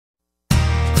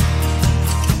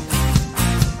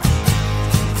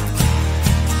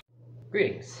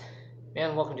Greetings,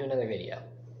 and welcome to another video.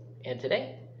 And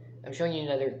today, I'm showing you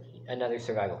another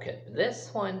survival kit.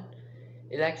 This one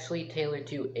is actually tailored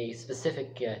to a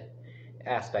specific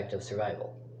aspect of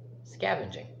survival: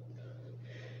 scavenging.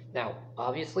 Now,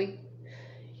 obviously,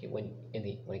 when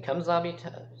it comes zombie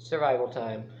survival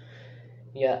time,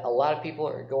 a lot of people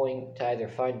are going to either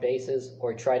find bases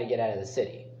or try to get out of the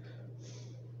city.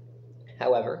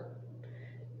 However,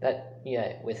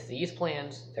 with these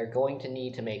plans, they're going to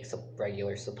need to make some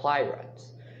regular supply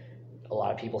runs. A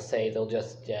lot of people say they'll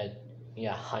just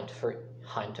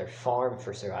hunt or farm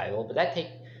for survival,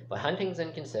 but hunting's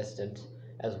inconsistent,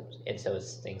 and so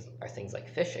is things like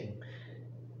fishing,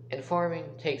 and farming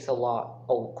takes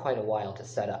quite a while to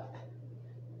set up,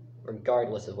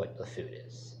 regardless of what the food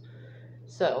is.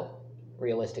 So,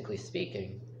 realistically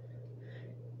speaking,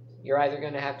 you're either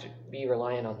going to have to be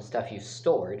reliant on the stuff you've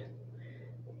stored,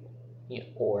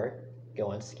 or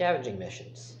go on scavenging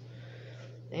missions.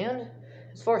 And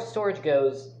as far as storage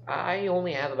goes, I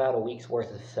only have about a week's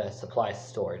worth of supplies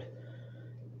stored.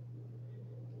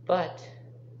 But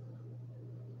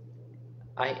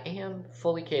I am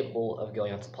fully capable of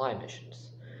going on supply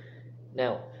missions.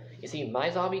 Now, you see, my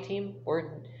zombie team,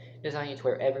 we're designing it to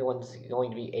where everyone's going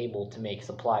to be able to make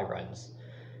supply runs.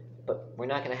 But we're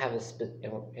not going to have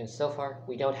and so far,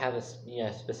 we don't have a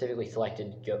specifically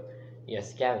selected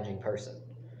scavenging person.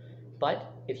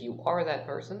 But if you are that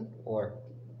person, or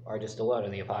are just alone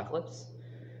in the apocalypse,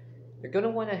 you're going to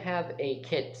want to have a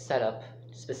kit set up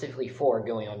specifically for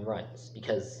going on runs,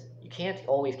 because you can't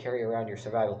always carry around your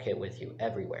survival kit with you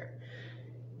everywhere.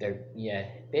 They're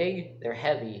big, they're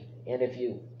heavy, and if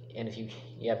you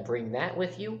bring that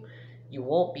with you, you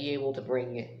won't be able to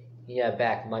bring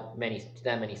back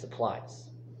that many supplies.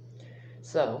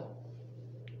 So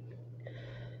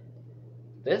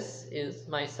this is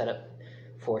my setup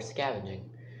for scavenging.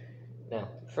 Now,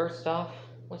 first off,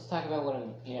 let's talk about what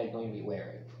I'm going to be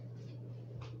wearing.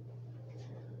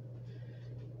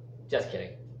 Just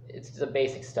kidding. It's the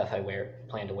basic stuff I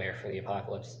plan to wear for the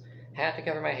apocalypse. Hat to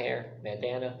cover my hair,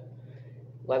 bandana,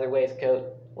 leather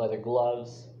waistcoat, leather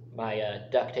gloves, my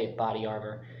duct tape body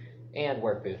armor, and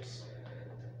work boots.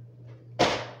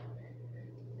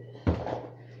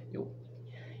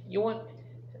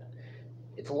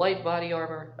 It's light body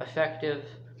armor, effective.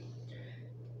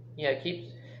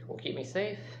 Will keep me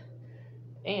safe,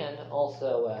 and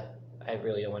also I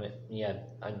really don't want to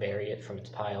unbury it from its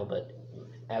pile, but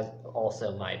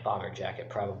also my bomber jacket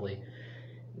probably.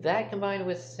 That combined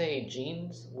with, say,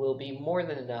 jeans will be more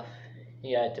than enough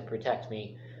to protect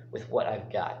me with what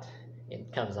I've got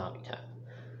come zombie time.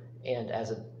 And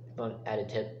as an added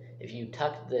tip, if you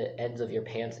tuck the ends of your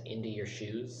pants into your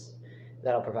shoes,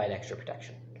 that'll provide extra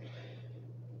protection.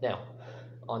 Now,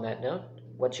 on that note,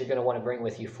 what you're going to want to bring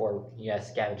with you for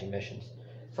scavenging missions.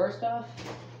 First off,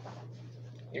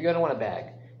 you're going to want a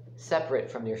bag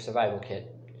separate from your survival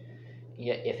kit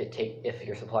if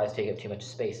your supplies take up too much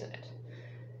space in it.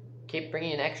 Keep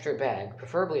bringing an extra bag,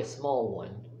 preferably a small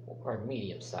one or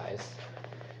medium size,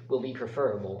 will be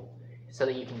preferable, so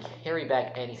that you can carry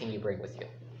back anything you bring with you.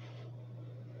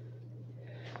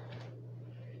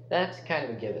 That's kind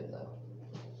of a given, though.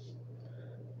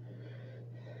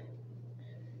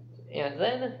 And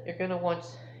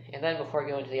then before I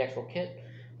go into the actual kit,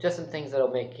 just some things that'll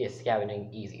make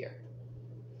scavenging easier.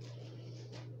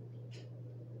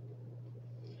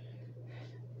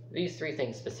 These three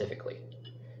things specifically.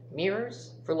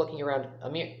 Mirrors for looking around a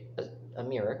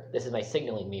mirror. This is my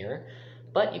signaling mirror,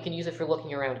 but you can use it for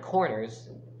looking around corners,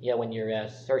 when you're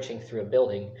searching through a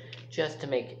building, just to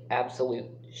make absolute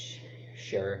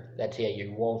sure that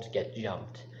you won't get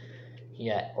jumped,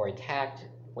 or attacked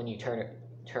when you turn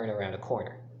around a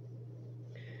corner.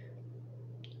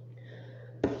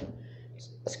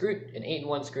 An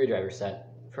 8-in-1 screwdriver set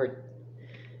for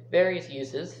various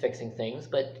uses, fixing things,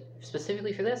 but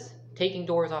specifically for this, taking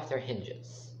doors off their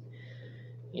hinges.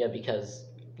 Because,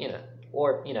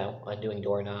 undoing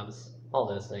doorknobs, all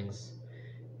those things.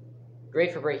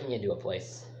 Great for breaking into a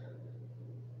place.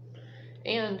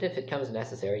 And if it comes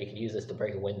necessary, you could use this to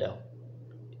break a window.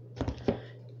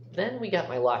 Then we got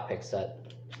my lockpick set.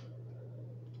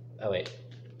 Oh wait,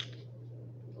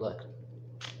 look.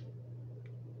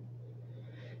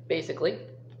 Basically,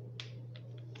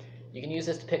 you can use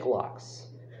this to pick locks.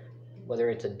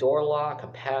 Whether it's a door lock, a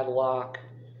padlock,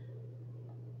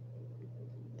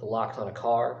 the locks on a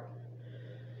car,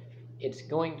 it's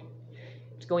going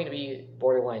to be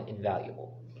borderline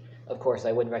invaluable. Of course,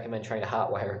 I wouldn't recommend trying to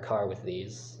hotwire a car with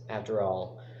these. After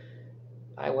all,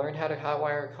 I learned how to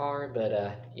hotwire a car, but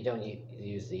you don't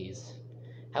use these.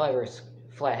 However,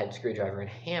 flathead screwdriver and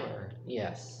hammer,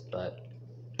 yes, but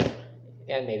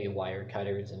and maybe wire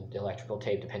cutters and electrical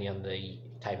tape depending on the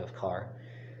type of car.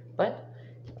 But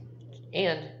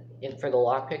for the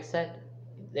lockpick set,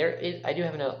 I do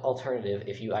have an alternative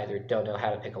if you either don't know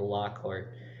how to pick a lock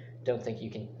or don't think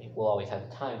you will always have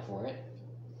the time for it.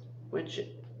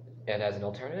 And as an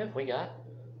alternative, we got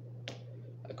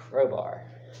a crowbar.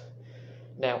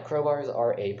 Now, crowbars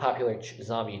are a popular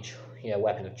zombie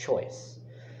weapon of choice,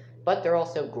 but they're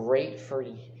also great for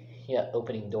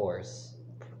opening doors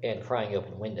and prying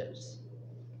open windows.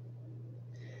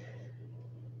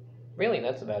 Really,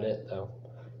 that's about it, though.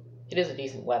 It is a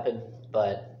decent weapon,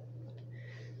 but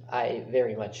I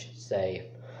very much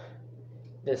say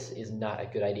this is not a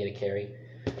good idea to carry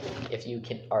if you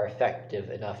are effective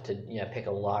enough to pick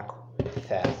a lock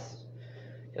fast.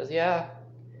 Because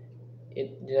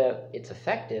it's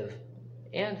effective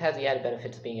and has the added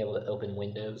benefits of being able to open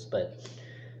windows, but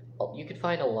you could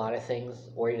find a lot of things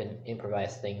or even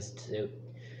improvise things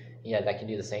that can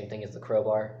do the same thing as the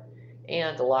crowbar.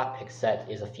 And the lockpick set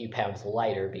is a few pounds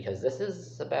lighter because this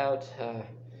is about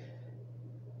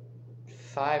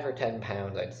 5 or 10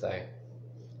 pounds, I'd say.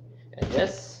 And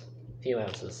this, a few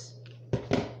ounces.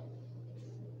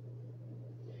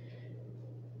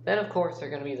 Then, of course, there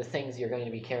are going to be the things you're going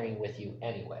to be carrying with you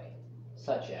anyway,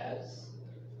 such as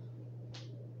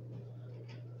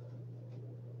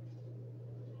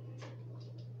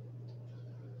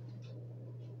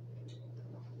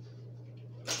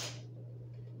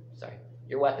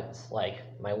your weapons, like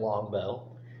my longbow,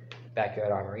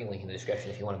 backyard armory, link in the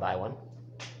description if you want to buy one.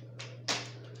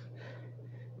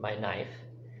 My knife,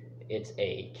 it's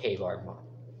a cave armor,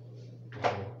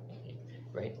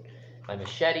 right? My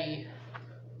machete,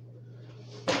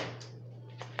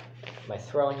 my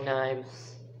throwing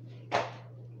knives,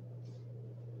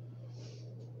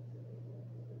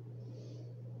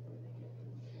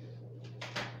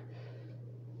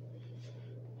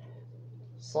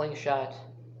 slingshot,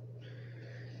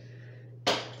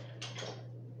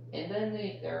 and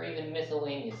then there are even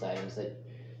miscellaneous items that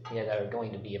are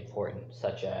going to be important,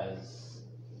 such as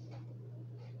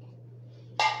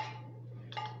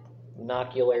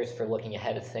binoculars for looking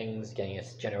ahead of things, getting a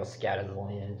general scout of the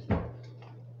land,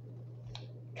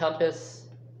 compass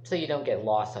so you don't get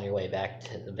lost on your way back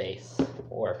to the base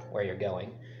or where you're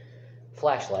going,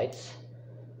 flashlights,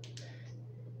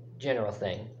 general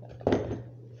thing,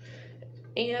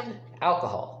 and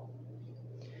alcohol,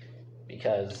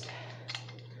 because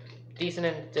decent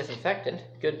and disinfectant,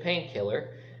 good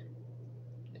painkiller,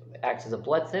 acts as a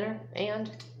blood thinner,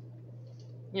 and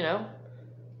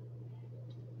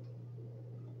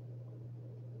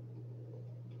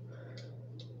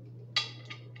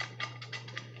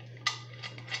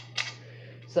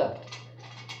so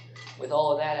with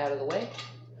all of that out of the way,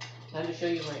 time to show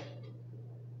you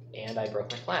and I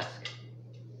broke my flask.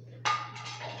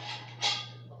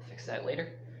 I'll fix that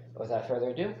later. But without further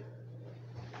ado,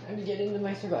 time to get into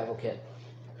my survival kit.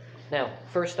 Now,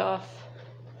 first off,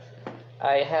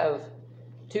 I have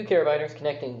 2 carabiners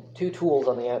connecting 2 tools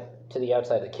on to the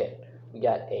outside of the kit. We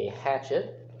got a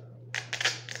hatchet,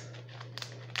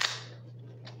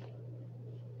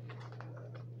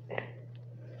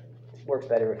 works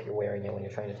better if you're wearing it when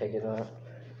you're trying to take it out.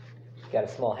 Got a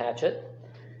small hatchet,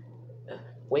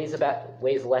 weighs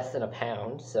less than a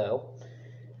pound, so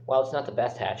while it's not the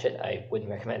best hatchet, I wouldn't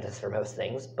recommend this for most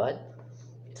things, but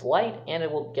it's light and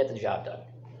it will get the job done.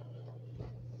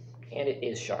 And it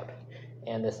is sharp.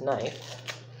 And this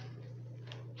knife,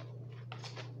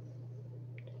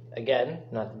 again,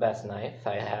 not the best knife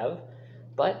I have,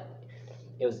 but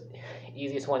it was the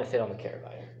easiest one to fit on the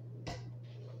carabiner.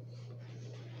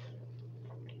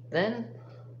 Then,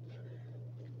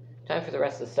 time for the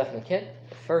rest of the stuff in the kit.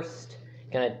 First,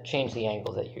 gonna change the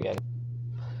angles that you're getting.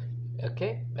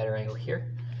 Okay, better angle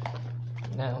here.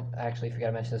 Now, I actually forgot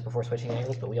to mention this before switching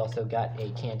angles, but we also got a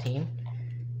canteen.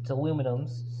 It's aluminum,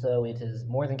 so it is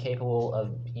more than capable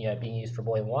of being used for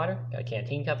boiling water. Got a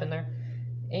canteen cup in there,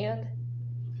 and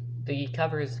the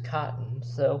cover is cotton,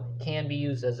 so can be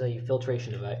used as a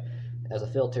filtration device, as a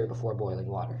filter before boiling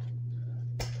water.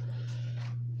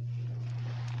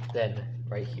 Then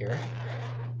right here,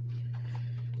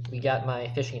 we got my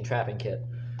fishing and trapping kit.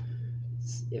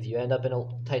 If you end up in a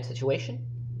tight situation,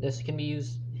 this can be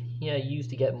used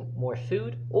to get more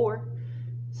food or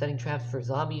setting traps for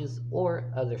zombies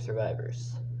or other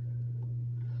survivors.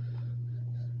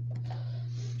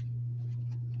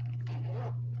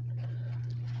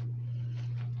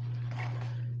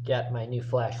 Got my new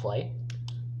flashlight.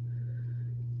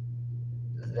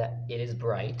 It is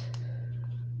bright.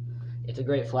 It's a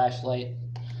great flashlight.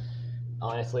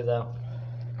 Honestly, though,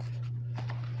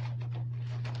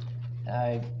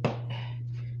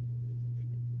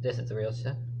 this is the real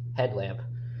headlamp.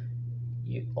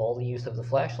 All the use of the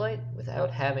flashlight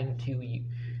without having to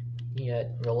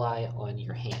rely on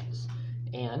your hands.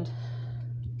 And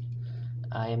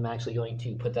I am actually going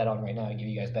to put that on right now and give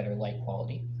you guys better light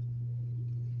quality.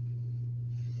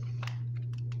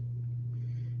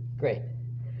 Great.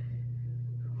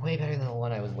 Way better than the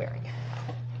one I was wearing.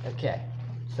 Okay,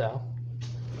 so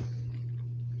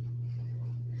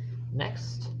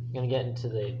next, I'm gonna get into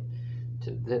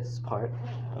this part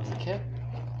of the kit.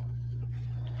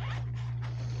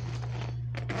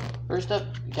 First up,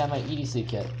 we got my EDC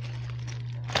kit.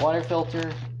 Water filter,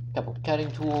 a couple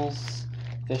cutting tools,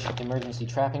 fish emergency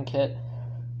trapping kit,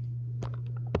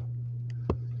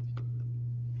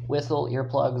 whistle,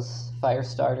 earplugs, fire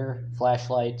starter,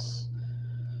 flashlights,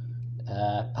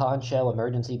 poncho,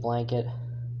 emergency blanket,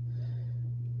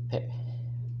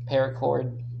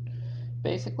 paracord,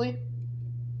 basically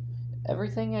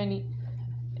everything I need.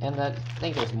 And I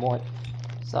think there's more.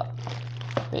 So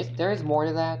there is more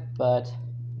to that, but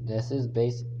this is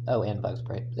oh, and bug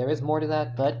spray. There is more to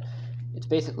that, but it's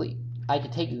basically, I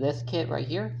could take this kit right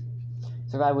here,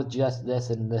 survive with just this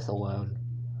and this alone.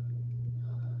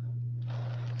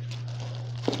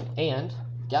 And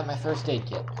got my first aid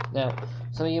kit. Now,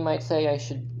 some of you might say I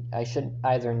should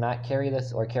either not carry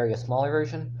this or carry a smaller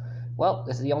version. Well,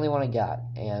 this is the only one I got,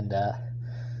 and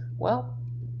well,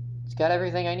 it's got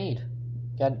everything I need.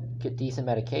 Got to get decent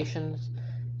medications,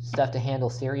 stuff to handle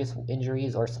serious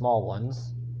injuries or small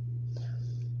ones.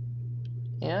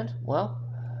 And, well,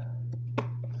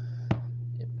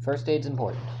 first aid's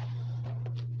important.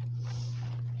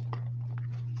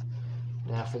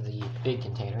 Now for the big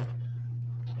container.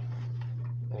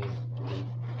 I mean,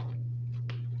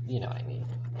 you know what I mean.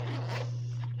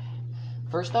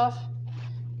 First off,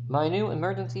 my new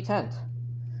emergency tent.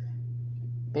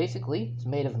 Basically, it's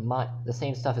made of the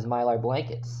same stuff as Mylar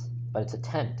blankets, but it's a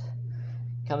tent.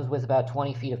 Comes with about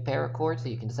 20 feet of paracord, so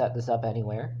you can set this up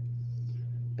anywhere.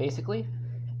 Basically,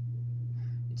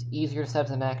 it's easier to set up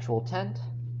than an actual tent,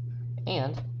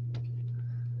 and,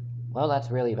 well,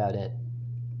 that's really about it.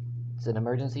 It's an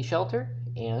emergency shelter,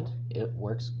 and it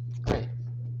works great.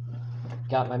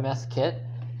 Got my mess kit.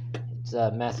 It's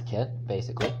a mess kit,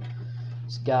 basically.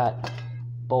 It's got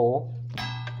bowl,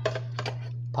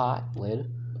 pot,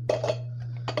 lid,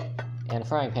 and a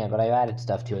frying pan, but I've added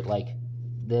stuff to it, like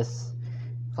this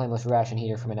flameless ration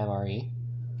heater from an MRE.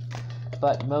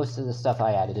 But most of the stuff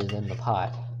I added is in the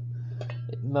pot.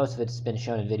 Most of it's been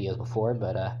shown in videos before,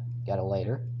 but got it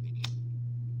later.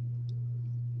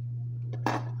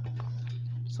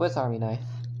 Swiss Army knife.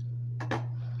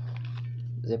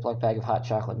 Ziploc bag of hot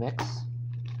chocolate mix.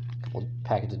 A couple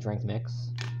packets of drink mix.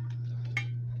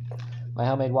 My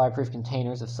homemade waterproof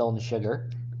containers of salt and sugar.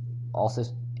 Also,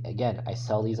 again, I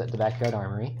sell these at the Backyard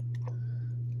Armory.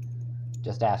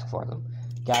 Just ask for them.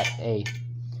 Got a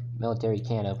military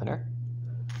can opener.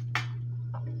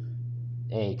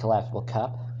 A collapsible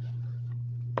cup.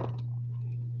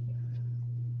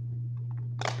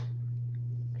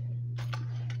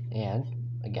 And,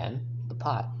 again, the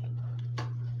pot.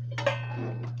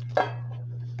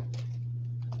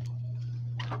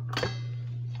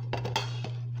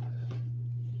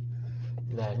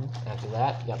 Then, after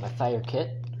that, got my fire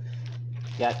kit.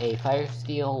 Got a fire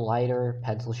steel, lighter,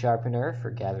 pencil sharpener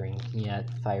for gathering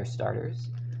fire starters.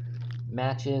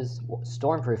 Matches,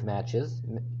 stormproof matches,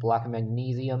 block of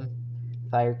magnesium,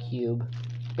 fire cube,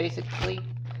 basically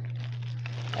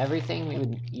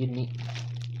everything you'd need.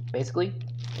 Basically,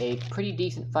 a pretty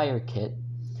decent fire kit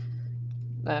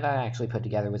that I actually put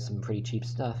together with some pretty cheap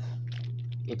stuff.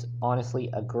 It's honestly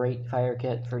a great fire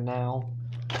kit for now,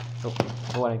 for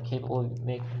what I'm capable of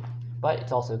making, but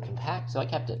it's also compact, so I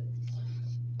kept it.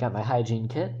 Got my hygiene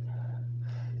kit.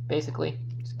 Basically,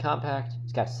 it's compact,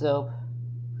 it's got soap,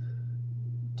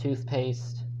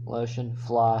 toothpaste, lotion,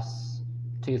 floss,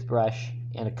 toothbrush,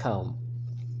 and a comb.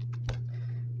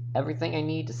 Everything I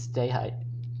need to stay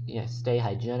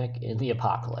hygienic in the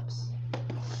apocalypse.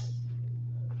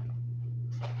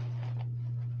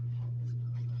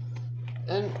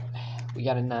 And we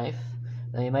got a knife.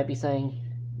 Now you might be saying,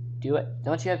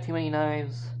 don't you have too many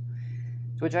knives?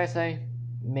 To which I say,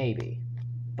 maybe.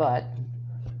 But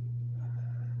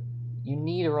you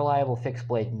need a reliable fixed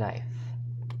blade knife.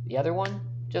 The other one,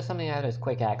 just something that has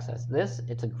quick access. This,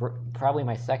 it's probably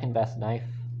my second best knife.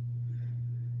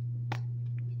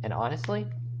 And honestly,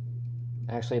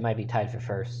 actually it might be tied for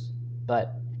first.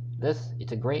 But this,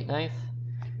 it's a great knife.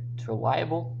 It's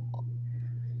reliable.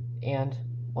 And,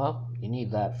 well, you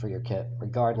need that for your kit,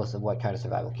 regardless of what kind of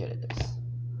survival kit it is.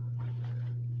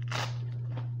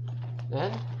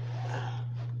 Then,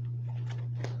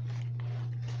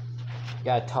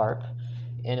 got a tarp.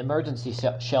 an emergency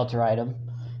shelter item,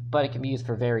 but it can be used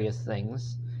for various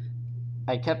things.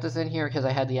 I kept this in here because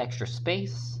I had the extra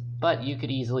space, but you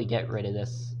could easily get rid of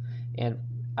this and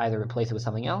either replace it with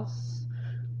something else,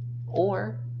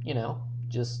 or, you know,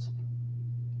 just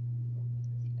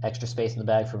extra space in the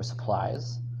bag for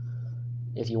supplies,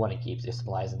 if you want to keep your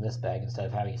supplies in this bag instead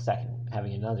of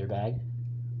having another bag.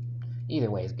 Either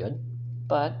way is good,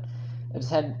 but I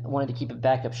just wanted to keep a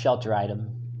backup shelter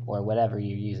item, or whatever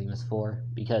you're using this for,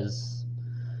 because,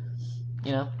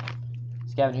 you know,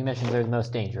 scavenging missions are the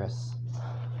most dangerous,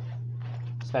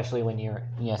 especially when you're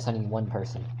sending one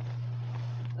person.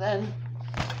 Then,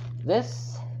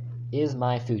 this is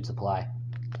my food supply.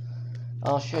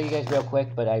 I'll show you guys real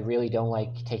quick, but I really don't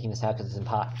like taking this out because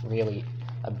it's really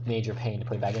a major pain to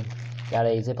put it back in. Got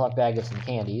a Ziploc bag of some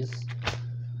candies.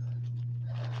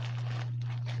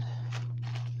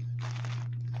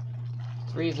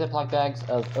 Three Ziploc bags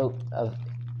of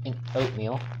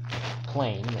oatmeal,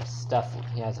 plain. This stuff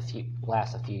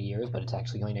lasts a few years, but it's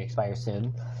actually going to expire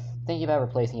soon. Thinking about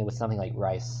replacing it with something like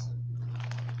rice.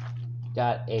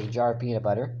 Got a jar of peanut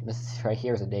butter. This right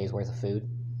here is a day's worth of food.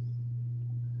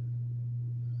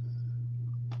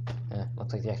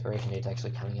 Looks like the expiration date's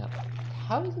actually coming up.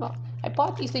 How is it all? I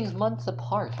bought these things months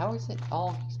apart. How is it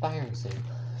all expiring soon?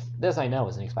 This I know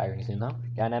isn't expiring soon though.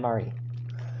 Got an MRE.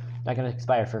 Not going to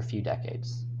expire for a few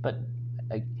decades, but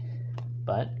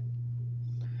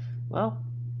well,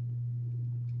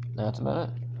 that's about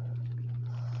it.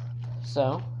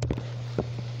 So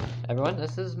everyone,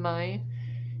 this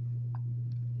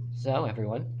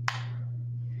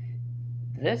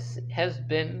has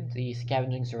been the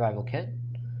scavenging survival kit.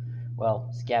 Well,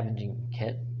 scavenging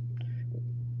kit.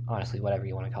 Honestly, whatever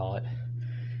you want to call it.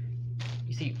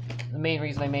 You see, the main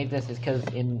reason I made this is because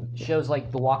in shows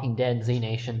like The Walking Dead, Z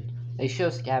Nation, they show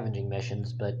scavenging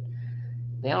missions, but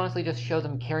they honestly just show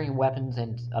them carrying weapons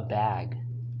and a bag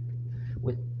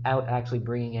without actually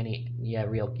bringing any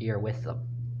real gear with them.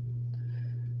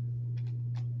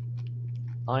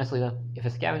 Honestly though, if a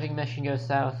scavenging mission goes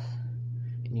south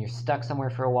and you're stuck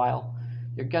somewhere for a while,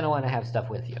 you're gonna want to have stuff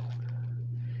with you.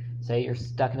 Say you're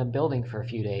stuck in a building for a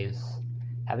few days,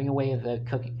 having a way of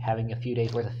having a few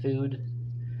days worth of food,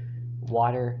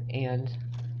 water, and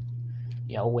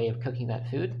a way of cooking that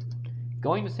food,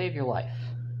 going to save your life.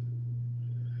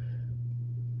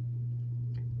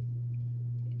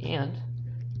 And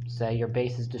say your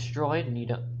base is destroyed and you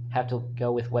don't have to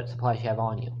go with what supplies you have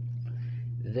on you.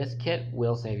 This kit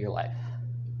will save your life.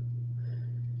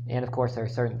 And of course there are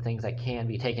certain things that can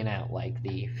be taken out, like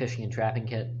the fishing and trapping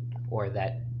kit, or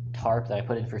that tarp that I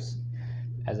put in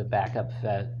as a backup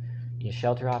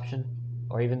shelter option,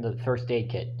 or even the first aid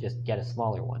kit, just get a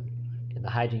smaller one. And the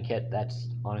hygiene kit, that's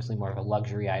honestly more of a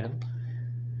luxury item.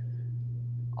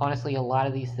 Honestly, a lot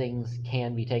of these things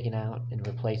can be taken out and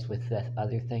replaced with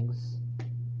other things.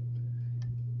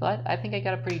 But I think I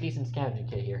got a pretty decent scavenging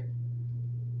kit here.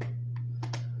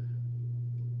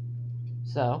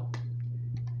 So,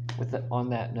 on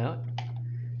that note,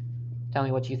 tell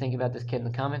me what you think about this kit in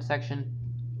the comment section.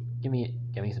 Give me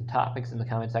some topics in the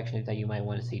comment section that you might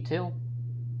want to see too.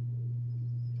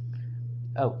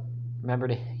 Oh, remember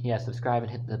to subscribe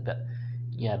and hit the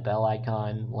bell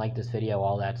icon, like this video,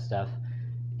 all that stuff.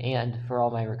 And for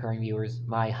all my recurring viewers,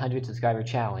 my 100 subscriber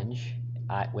challenge,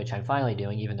 which I'm finally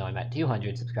doing even though I'm at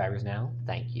 200 subscribers now,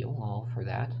 thank you all for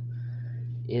that,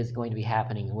 is going to be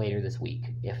happening later this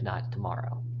week, if not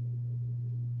tomorrow.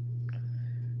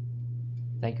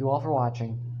 Thank you all for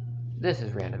watching. This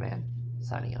is Random Man,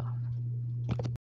 signing off.